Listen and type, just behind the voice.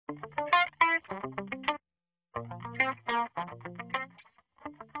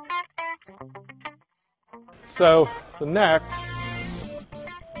So the next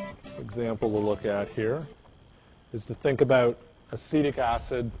example we'll look at here is to think about acetic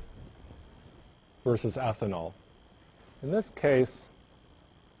acid versus ethanol. In this case,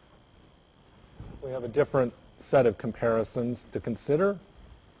 we have a different set of comparisons to consider.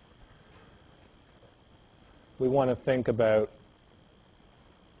 We want to think about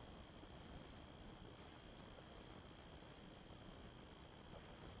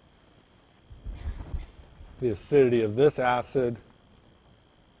the acidity of this acid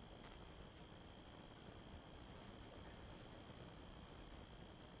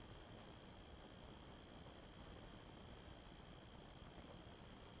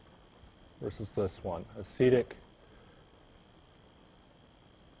versus this one, acetic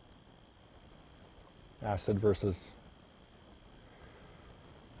acid versus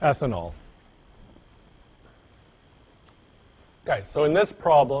ethanol. Okay, so in this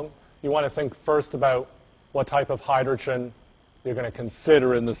problem, you want to think first about what type of hydrogen you're going to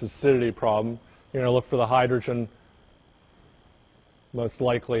consider in this acidity problem. You're going to look for the hydrogen most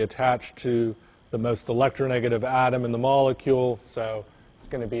likely attached to the most electronegative atom in the molecule, so it's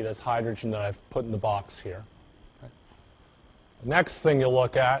going to be this hydrogen that I've put in the box here. Okay. The next thing you'll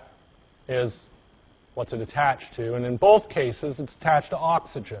look at is what's it attached to, and in both cases it's attached to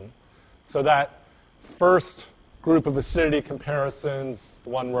oxygen. So that first group of acidity comparisons, the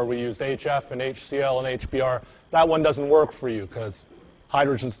one where we used HF and HCl and HBr, that one doesn't work for you because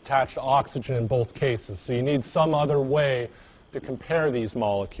hydrogen's attached to oxygen in both cases. So you need some other way to compare these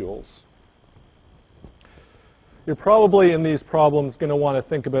molecules. You're probably in these problems going to want to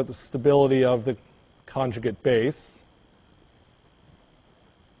think about the stability of the conjugate base.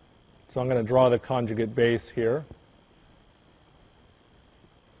 So I'm going to draw the conjugate base here.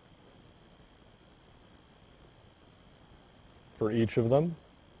 For each of them.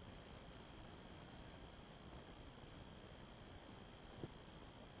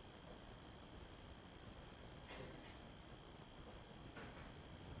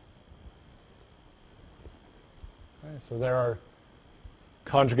 Okay, so there are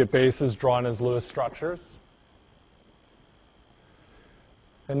conjugate bases drawn as Lewis structures.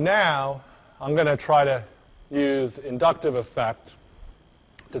 And now I'm going to try to use inductive effect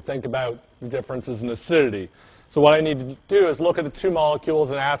to think about the differences in acidity. So what I need to do is look at the two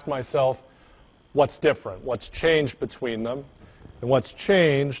molecules and ask myself what's different, what's changed between them. And what's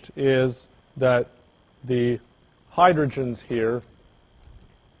changed is that the hydrogens here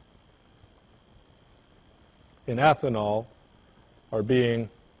in ethanol are being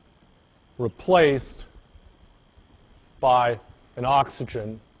replaced by an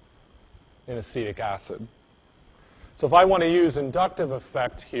oxygen in acetic acid. So if I want to use inductive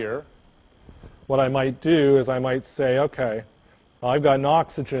effect here, what I might do is I might say, okay, I've got an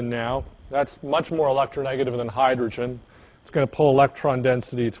oxygen now. That's much more electronegative than hydrogen. It's going to pull electron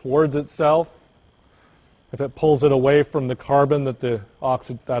density towards itself. If it pulls it away from the carbon that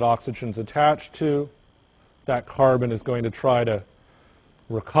that oxygen's attached to, that carbon is going to try to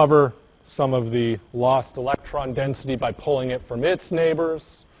recover some of the lost electron density by pulling it from its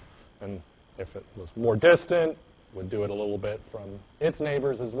neighbors. And if it was more distant, would do it a little bit from its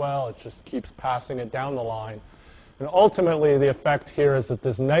neighbors as well. It just keeps passing it down the line. And ultimately, the effect here is that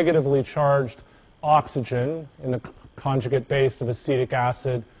this negatively charged oxygen in the conjugate base of acetic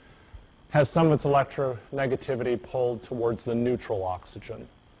acid has some of its electronegativity pulled towards the neutral oxygen.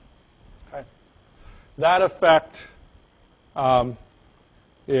 Okay. That effect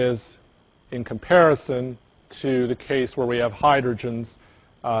is in comparison to the case where we have hydrogens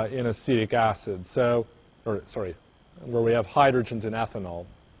in acetic acid. So, where we have hydrogens in ethanol.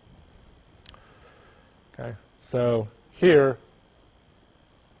 Okay, so here,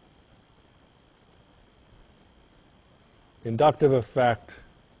 inductive effect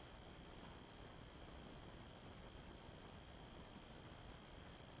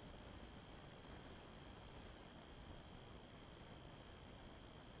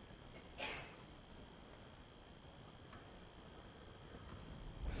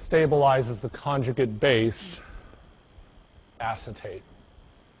stabilizes the conjugate base acetate.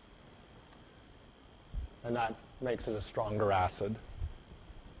 And that makes it a stronger acid.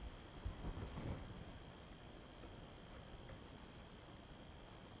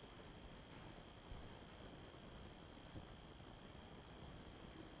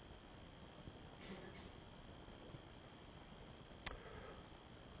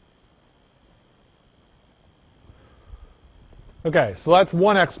 Okay, so that's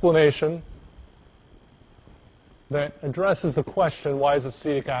one explanation that addresses the question, why is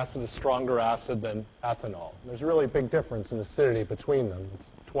acetic acid a stronger acid than ethanol? There's a really big difference in acidity between them. It's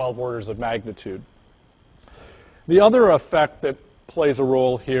 12 orders of magnitude. The other effect that plays a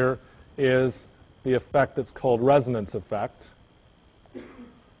role here is the effect that's called resonance effect.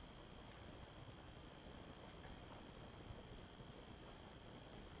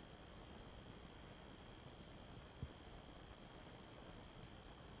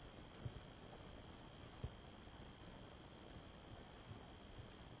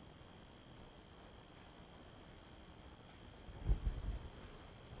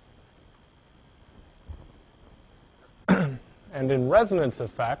 And in resonance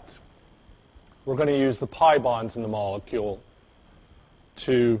effect, we're going to use the pi bonds in the molecule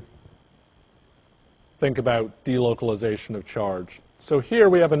to think about delocalization of charge. So here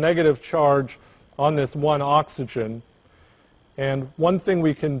we have a negative charge on this one oxygen. And one thing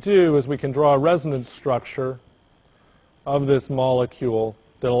we can do is we can draw a resonance structure of this molecule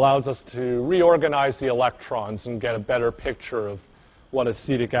that allows us to reorganize the electrons and get a better picture of what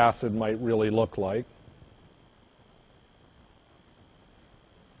acetic acid might really look like.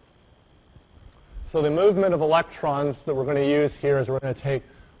 So the movement of electrons that we're going to use here is we're going to take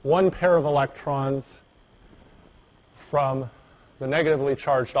one pair of electrons from the negatively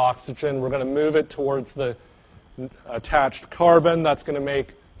charged oxygen. We're going to move it towards the attached carbon. That's going to make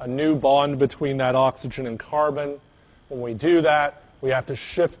a new bond between that oxygen and carbon. When we do that, we have to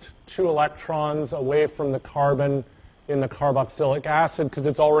shift 2 electrons away from the carbon in the carboxylic acid because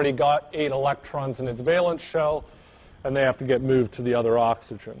it's already got 8 electrons in its valence shell, and they have to get moved to the other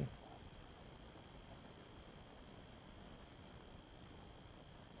oxygen.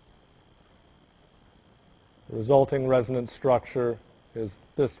 The resulting resonance structure is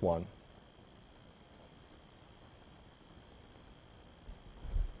this one.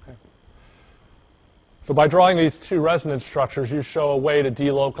 Okay. So by drawing these 2 resonance structures, you show a way to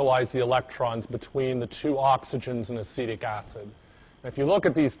delocalize the electrons between the 2 oxygens in acetic acid. And if you look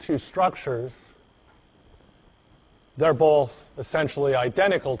at these 2 structures, they're both essentially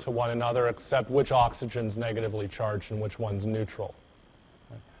identical to one another, except which oxygen's negatively charged and which one's neutral.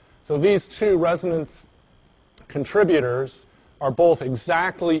 Okay. So these 2 resonance contributors are both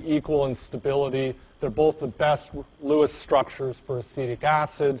exactly equal in stability. They're both the best Lewis structures for acetic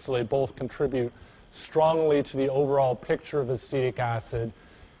acid, so they both contribute strongly to the overall picture of acetic acid.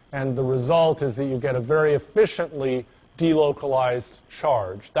 And the result is that you get a very efficiently delocalized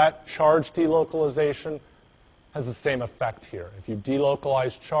charge. That charge delocalization has the same effect here. If you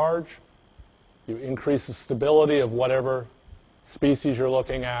delocalize charge, you increase the stability of whatever species you're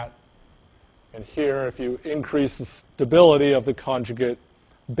looking at. And here, if you increase the stability of the conjugate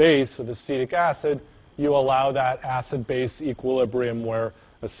base of acetic acid, you allow that acid-base equilibrium where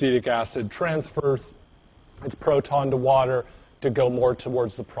acetic acid transfers its proton to water to go more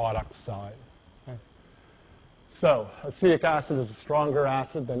towards the product side. Okay. So acetic acid is a stronger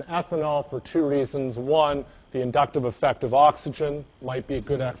acid than ethanol for 2 reasons. One, the inductive effect of oxygen might be a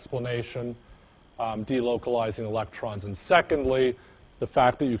good explanation, delocalizing electrons. And secondly, the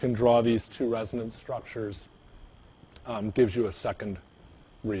fact that you can draw these 2 resonance structures gives you a second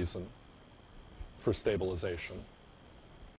reason for stabilization.